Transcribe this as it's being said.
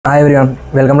Hi everyone,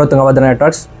 welcome to Tungabhadra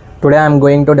Networks. Today I am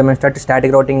going to demonstrate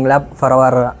static routing lab for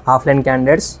our offline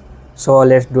candidates. So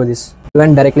let's do this. You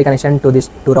can directly connection to these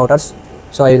two routers.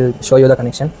 So I will show you the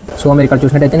connection. So మీరు ఇక్కడ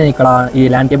చూసినట్లయితే నేను ఇక్కడ ఈ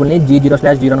LAN cable ని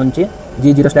G0/0 నుంచి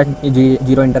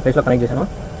G0/0 interface లో connect చేశాను.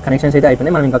 కనెక్షన్స్ అయితే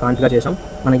అయిపోయినాయి. మనం ఇంకా కాన్ఫిగర్ చేసాం.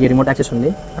 మనకి రిమోట్ యాక్సెస్ ఉంది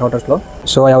రౌటర్స్ లో.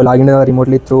 So I have logged in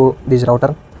remotely through this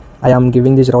router. I am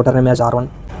giving this router name as R1.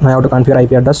 Now I have to configure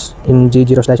IP address in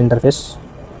G0/interface.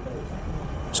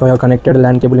 So I have connected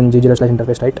LAN cable in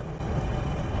G0/interface, right?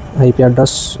 IP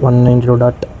address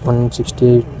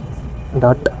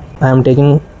 192.168. I am taking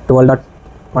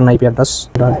 12.1 IP address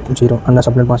 .0 and the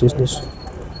subnet mask is this.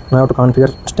 Now I have to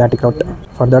configure static route.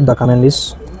 For that the command is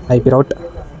IP route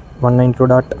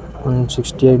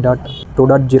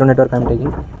 192.168.2.0 network I am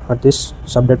taking. For this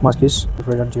subnet mask is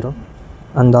 5.0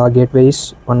 and the gateway is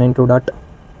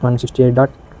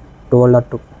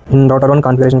 192.168.12.2. In router 1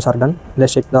 configurations are done.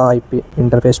 Let's check the IP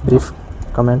interface brief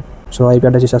command. So IP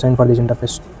address is assigned for this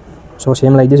interface. So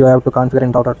same like this I have to configure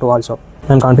in router 2 also.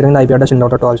 I am configuring the IP address in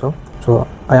router 2 also. So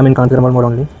I am in configurable mode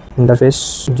only. Interface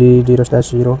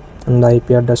G0/0 and the IP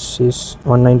address is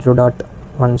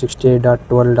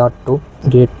 192.168.12.2.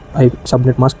 Gate IP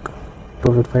subnet mask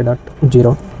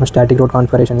 255.0. The static route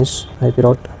configuration is IP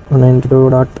route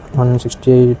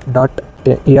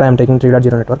 192.168.10. Here I am taking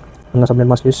 3.0 network and the subnet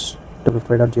mask is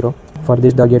 255.0. For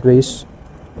this the gateway is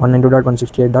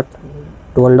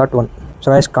 192.168.12.1. So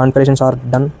as configurations are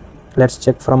done, let's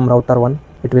check from router 1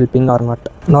 it will ping or not.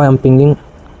 Now I am pinging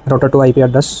router 2 IP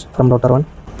address from router 1.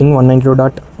 Ping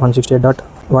 192.168.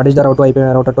 What is the router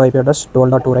 2 IP address?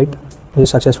 12.2, right? It is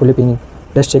successfully pinging.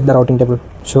 Let's check the routing table.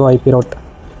 Show IP route.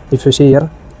 If you see here,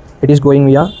 it is going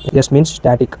via S means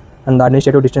static and the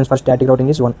administrative distance for static routing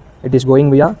is 1. It is going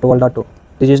via 12.2.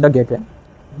 This is the gateway.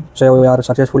 So we are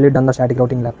successfully done the static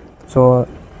routing lab. So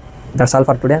that's all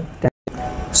for today.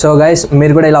 So guys,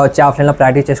 మీరు కూడా ఇలా వచ్చి ఆఫ్లైన్లో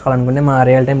practice చేసుకోవాలనుకుంటే మన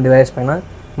real time device పైన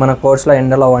మన కోర్స్లో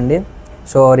ఎన్రోల్ అవ్వండి.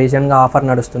 సో రీసెంట్గా ఆఫర్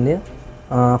నడుస్తుంది.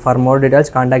 For more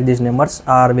details contact these numbers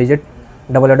are visit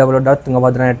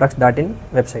www.tungabadranetworks.in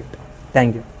website.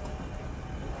 Thank you.